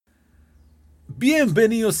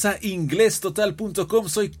Bienvenidos a inglestotal.com,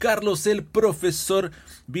 soy Carlos, el profesor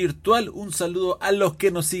virtual. Un saludo a los que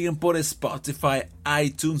nos siguen por Spotify,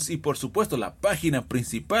 iTunes y por supuesto la página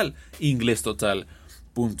principal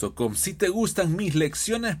inglestotal.com. Si te gustan mis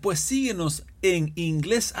lecciones, pues síguenos en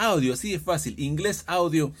Inglés Audio, así de fácil,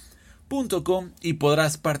 inglesaudio.com, y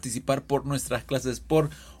podrás participar por nuestras clases por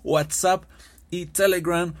WhatsApp y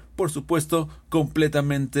Telegram, por supuesto,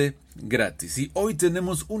 completamente gratis. Y hoy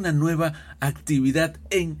tenemos una nueva actividad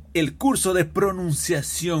en el curso de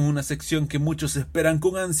pronunciación, una sección que muchos esperan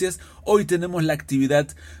con ansias. Hoy tenemos la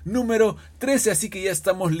actividad número 13, así que ya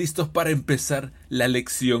estamos listos para empezar la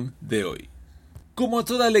lección de hoy. Como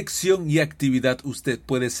toda lección y actividad, usted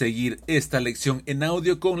puede seguir esta lección en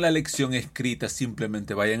audio con la lección escrita.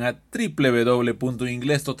 Simplemente vayan a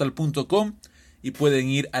www.inglestotal.com y pueden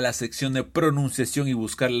ir a la sección de pronunciación y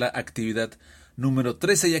buscar la actividad número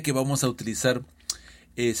 13, ya que vamos a utilizar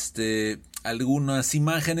algunas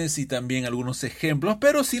imágenes y también algunos ejemplos,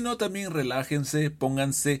 pero si no, también relájense,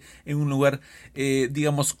 pónganse en un lugar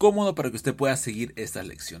digamos cómodo para que usted pueda seguir estas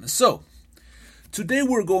lecciones. So, today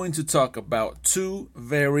we're going to talk about two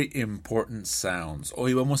very important sounds.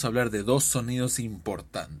 Hoy vamos a hablar de dos sonidos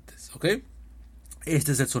importantes, ¿ok?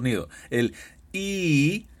 Este es el sonido, el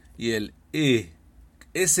I y el E.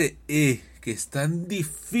 Ese E que es tan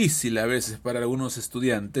difícil a veces para algunos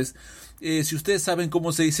estudiantes. Si ustedes saben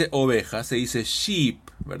cómo se dice oveja, se dice sheep,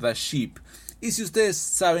 ¿verdad? Sheep. Y si ustedes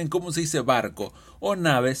saben cómo se dice barco o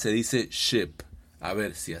nave, se dice ship. A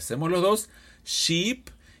ver, si hacemos los dos, sheep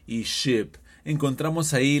y ship,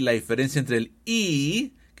 encontramos ahí la diferencia entre el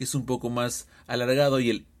I, que es un poco más alargado, y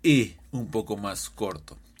el E, un poco más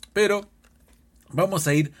corto. Pero vamos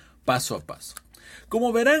a ir paso a paso.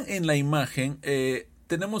 Como verán en la imagen,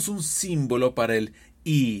 tenemos un símbolo para el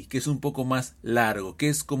I, que es un poco más largo, que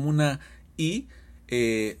es como una I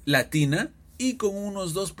latina y con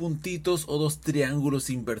unos dos puntitos o dos triángulos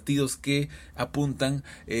invertidos que apuntan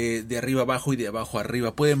de arriba abajo y de abajo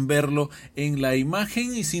arriba. Pueden verlo en la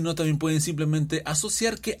imagen, y si no, también pueden simplemente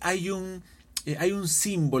asociar que hay un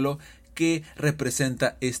símbolo que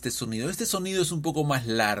representa este sonido. Este sonido es un poco más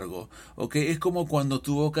largo, ¿ok? Es como cuando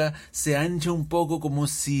tu boca se ancha un poco, como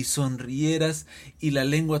si sonrieras y la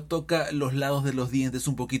lengua toca los lados de los dientes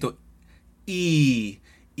un poquito.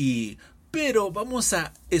 Pero vamos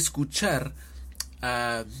a escuchar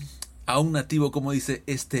a un nativo como dice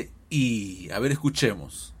este I. A ver,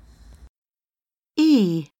 escuchemos.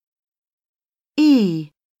 E.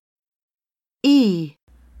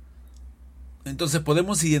 Entonces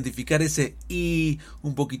podemos identificar ese I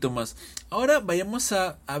un poquito más. Ahora vayamos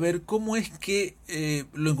a ver cómo es que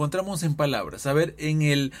lo encontramos en palabras. A ver, en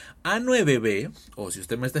el A9B, o si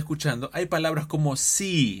usted me está escuchando, hay palabras como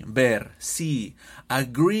see, ver, see,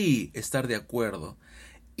 agree, estar de acuerdo,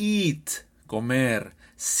 eat, comer,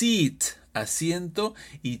 sit, asiento,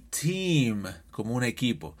 y team, como un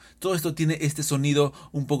equipo. Todo esto tiene este sonido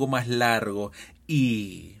un poco más largo,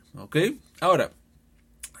 I, ¿ok? Ahora,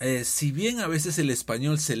 si bien a veces el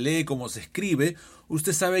español se lee como se escribe,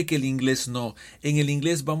 usted sabe que el inglés no. En el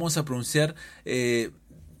inglés vamos a pronunciar de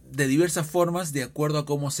diversas formas, de acuerdo a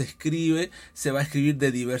cómo se escribe, se va a escribir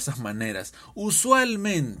de diversas maneras.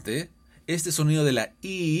 Usualmente, este sonido de la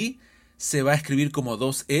I se va a escribir como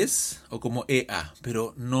dos Es o como EA,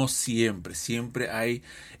 pero no siempre. Siempre hay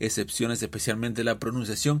excepciones, especialmente la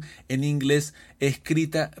pronunciación en inglés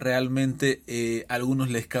escrita realmente a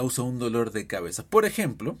algunos les causa un dolor de cabeza. Por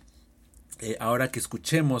ejemplo, ahora que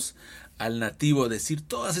escuchemos al nativo decir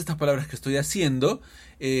todas estas palabras que estoy haciendo,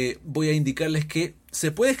 voy a indicarles que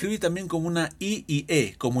se puede escribir también como una I y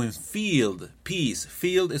E, como en field, peace.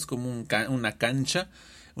 Field es como una cancha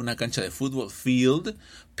de fútbol, field,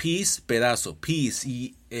 piece, pedazo, piece,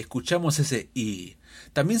 y escuchamos ese I.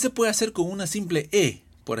 También se puede hacer con una simple E.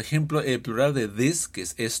 Por ejemplo, el plural de this, que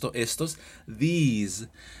es esto, estos, these,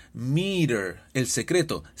 meter, el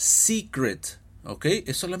secreto, secret, ¿ok?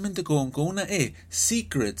 Es solamente con una E,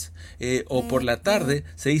 secret. O por la tarde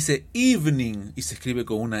se dice evening y se escribe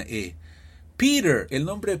con una E. Peter, el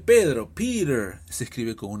nombre Pedro, Peter, se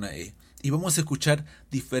escribe con una E. Y vamos a escuchar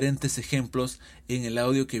diferentes ejemplos en el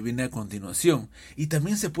audio que viene a continuación. Y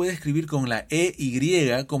también se puede escribir con la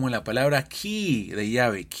EY, como en la palabra key, de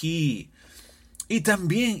llave, key. Y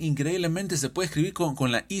también, increíblemente, se puede escribir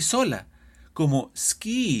con la I sola, como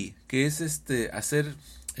ski, que es hacer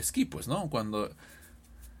esquí, pues, ¿no? Cuando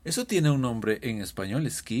eso tiene un nombre en español,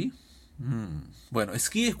 esquí. Bueno,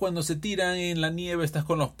 esquí es cuando se tiran en la nieve, estás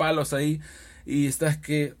con los palos ahí y estás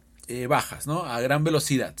que bajas, ¿no? A gran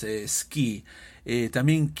velocidad, ski.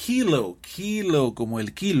 También kilo como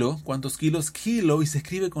el kilo, ¿cuántos kilos? Kilo, y se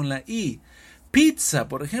escribe con la I. Pizza,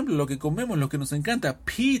 por ejemplo, lo que comemos, lo que nos encanta.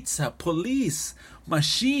 Pizza, police,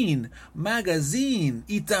 machine, magazine.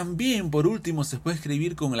 Y también, por último, se puede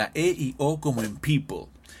escribir con la E y O como en people.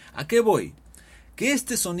 ¿A qué voy? Que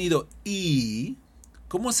este sonido I,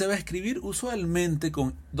 ¿cómo se va a escribir? Usualmente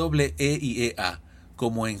con doble E y EA,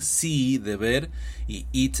 como en see, de ver, y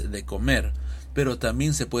eat, de comer. Pero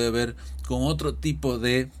también se puede ver con otro tipo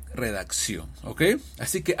de redacción, ¿ok?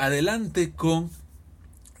 Así que adelante con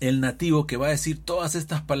el nativo que va a decir todas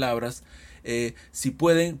estas palabras. Si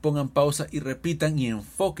pueden, pongan pausa y repitan y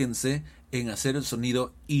enfóquense en hacer el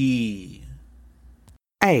sonido I.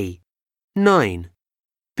 A. 9.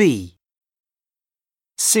 B.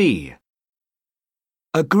 C.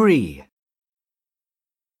 Agree.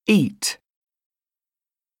 Eat.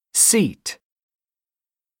 Seat.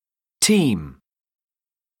 Team.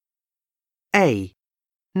 A.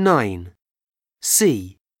 9.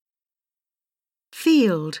 C.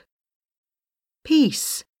 field,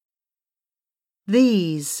 peace,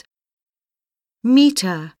 these,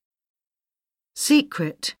 meter,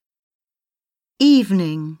 secret,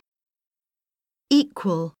 evening,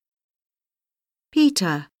 equal,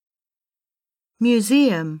 Peter,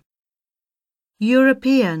 museum,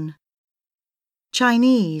 European,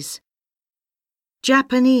 Chinese,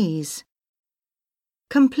 Japanese,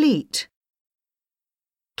 complete,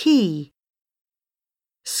 key,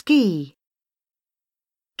 ski,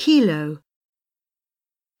 kilo,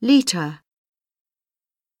 liter,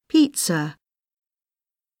 pizza,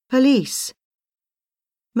 police,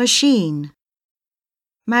 machine,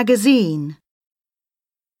 magazine,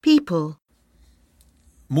 people.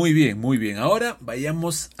 Muy bien, muy bien. Ahora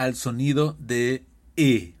vayamos al sonido de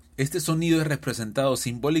E. Este sonido es representado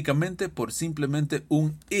simbólicamente por simplemente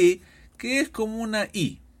un E, que es como una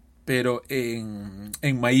I, pero en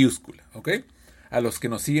mayúscula, ¿ok? A los que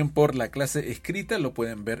nos siguen por la clase escrita lo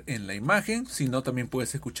pueden ver en la imagen, si no también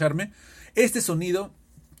puedes escucharme. Este sonido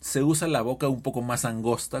se usa la boca un poco más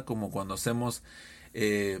angosta, como cuando hacemos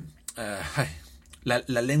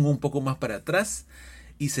la lengua un poco más para atrás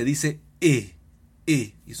y se dice E.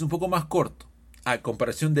 Y es un poco más corto. A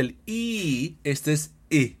comparación del I, este es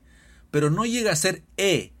E. Pero no llega a ser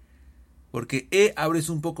E, porque E abres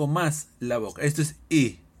un poco más la boca. Esto es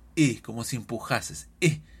como si empujases.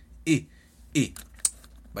 E.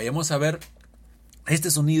 Vayamos a ver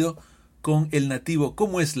este sonido con el nativo.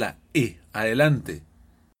 ¿Cómo es la E? Adelante.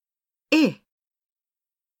 E.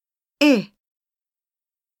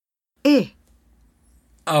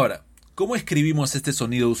 Ahora, ¿cómo escribimos este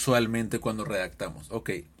sonido usualmente cuando redactamos? Ok,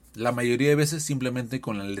 la mayoría de veces simplemente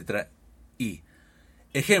con la letra I.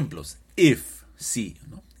 Ejemplos. If, sí,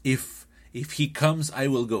 ¿no? If he comes, I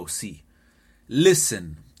will go, sí.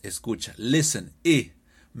 Listen, escucha. Listen,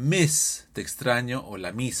 Miss, te extraño, o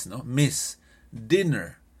la miss, ¿no? Miss.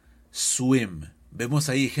 Dinner, swim. Vemos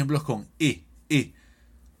ahí ejemplos con E.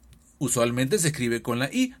 Usualmente se escribe con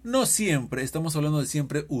la I, no siempre, estamos hablando de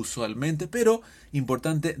siempre usualmente, pero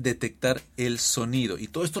importante detectar el sonido. Y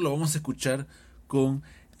todo esto lo vamos a escuchar con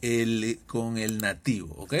el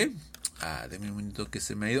nativo, ¿ok? Deme un minuto que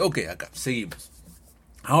se me ha ido. Ok, acá, seguimos.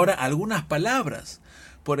 Ahora, algunas palabras.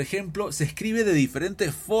 Por ejemplo, se escribe de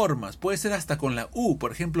diferentes formas. Puede ser hasta con la U.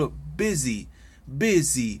 Por ejemplo, busy.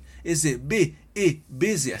 Ese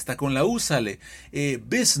busy. Hasta con la U sale.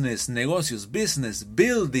 Business, negocios. Business,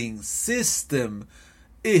 building, system.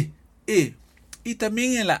 Y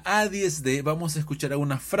también en la A10D vamos a escuchar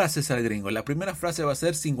algunas frases al gringo. La primera frase va a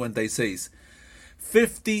ser 56.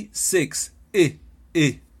 56.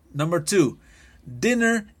 Number 2.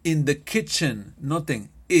 Dinner in the kitchen.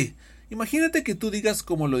 Noten, Imagínate que tú digas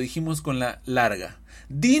como lo dijimos con la larga.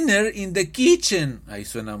 Dinner in the kitchen. Ahí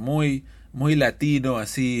suena muy latino,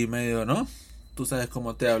 así medio, ¿no? Tú sabes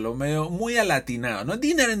cómo te hablo, medio muy alatinado, ¿no?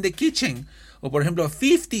 Dinner in the kitchen. O por ejemplo,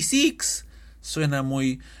 56. Suena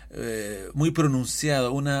muy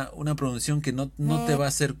pronunciado, una pronunciación que no te va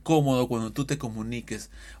a ser cómodo cuando tú te comuniques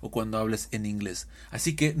o cuando hables en inglés.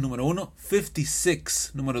 Así que, número 1,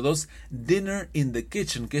 56. Número 2, dinner in the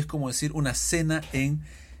kitchen, que es como decir una cena en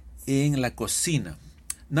la cocina.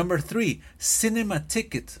 Number 3, cinema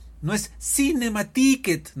ticket. No es cinema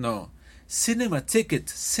ticket, no. Cinema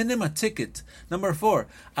ticket. Number 4,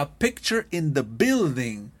 a picture in the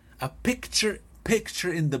building. A picture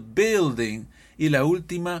in the building. Y la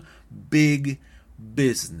última, big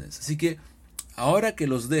business. Así que ahora que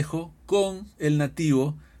los dejo con el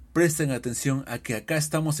nativo, presten atención a que acá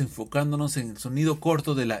estamos enfocándonos en el sonido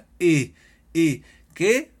corto de la E,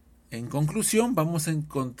 que en conclusión vamos a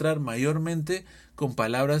encontrar mayormente con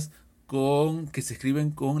palabras que se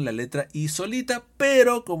escriben con la letra I solita,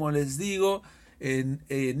 pero como les digo, en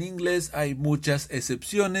inglés hay muchas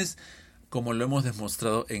excepciones. como lo hemos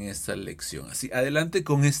demostrado en esta lección. Así, adelante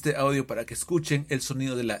con este audio para que escuchen el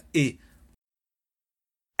sonido de la E.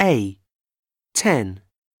 A, 10,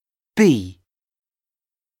 B,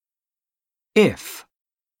 If.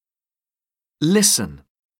 Listen.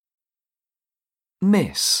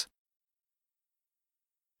 Miss.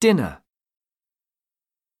 Dinner.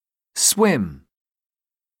 Swim.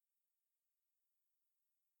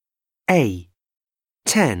 A,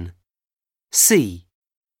 10, C,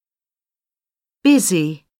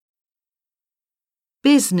 busy,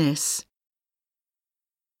 business,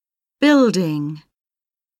 building,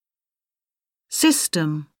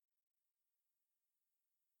 system,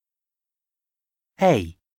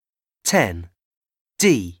 A, 10,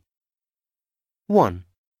 D, 1,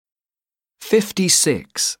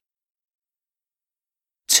 56.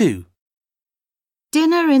 2,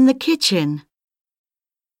 dinner in the kitchen,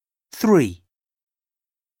 3,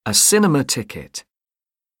 A cinema ticket.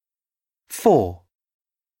 4,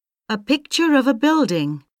 a picture of a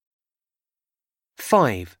building,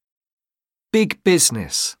 5, Big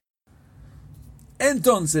business.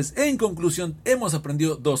 Entonces, en conclusión, hemos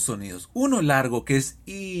aprendido dos sonidos. Uno largo que es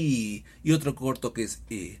I y otro corto que es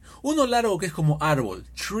E. Uno largo que es como árbol,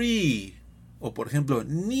 tree. O por ejemplo,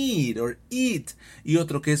 need or eat. Y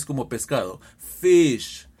otro que es como pescado,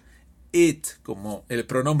 fish. It, como el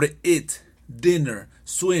pronombre it. Dinner,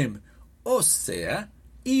 swim. O sea,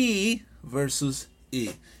 I versus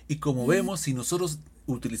E. Y como vemos, si nosotros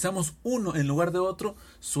utilizamos uno en lugar de otro,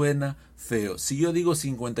 suena feo. Si yo digo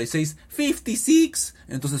 56, 56,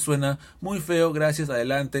 entonces suena muy feo. Gracias,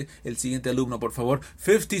 adelante. El siguiente alumno, por favor.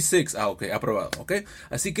 56. Ok, aprobado. Ok.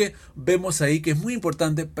 Así que vemos ahí que es muy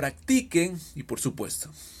importante, practiquen y por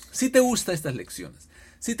supuesto, si te gustan estas lecciones,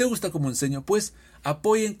 si te gusta cómo enseño, pues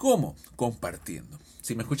apoyen cómo, compartiendo.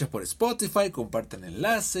 Si me escuchas por Spotify, comparte el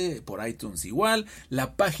enlace, por iTunes igual,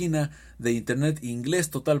 la página de internet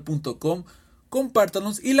inglestotal.com,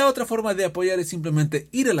 compártanos. Y la otra forma de apoyar es simplemente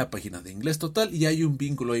ir a la página de Inglés Total y hay un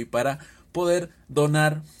vínculo ahí para poder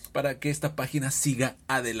donar para que esta página siga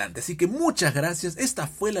adelante. Así que muchas gracias. Esta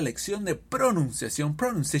fue la lección de pronunciación.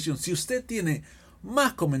 Si usted tiene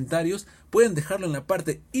más comentarios, pueden dejarlo en la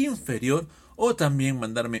parte inferior o también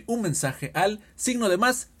mandarme un mensaje al signo de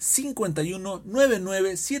más 51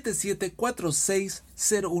 99 77 46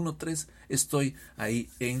 013. Estoy ahí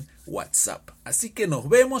en WhatsApp. Así que nos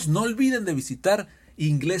vemos. No olviden de visitar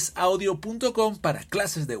inglesaudio.com para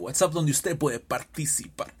clases de WhatsApp donde usted puede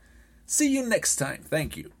participar. See you next time.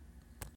 Thank you.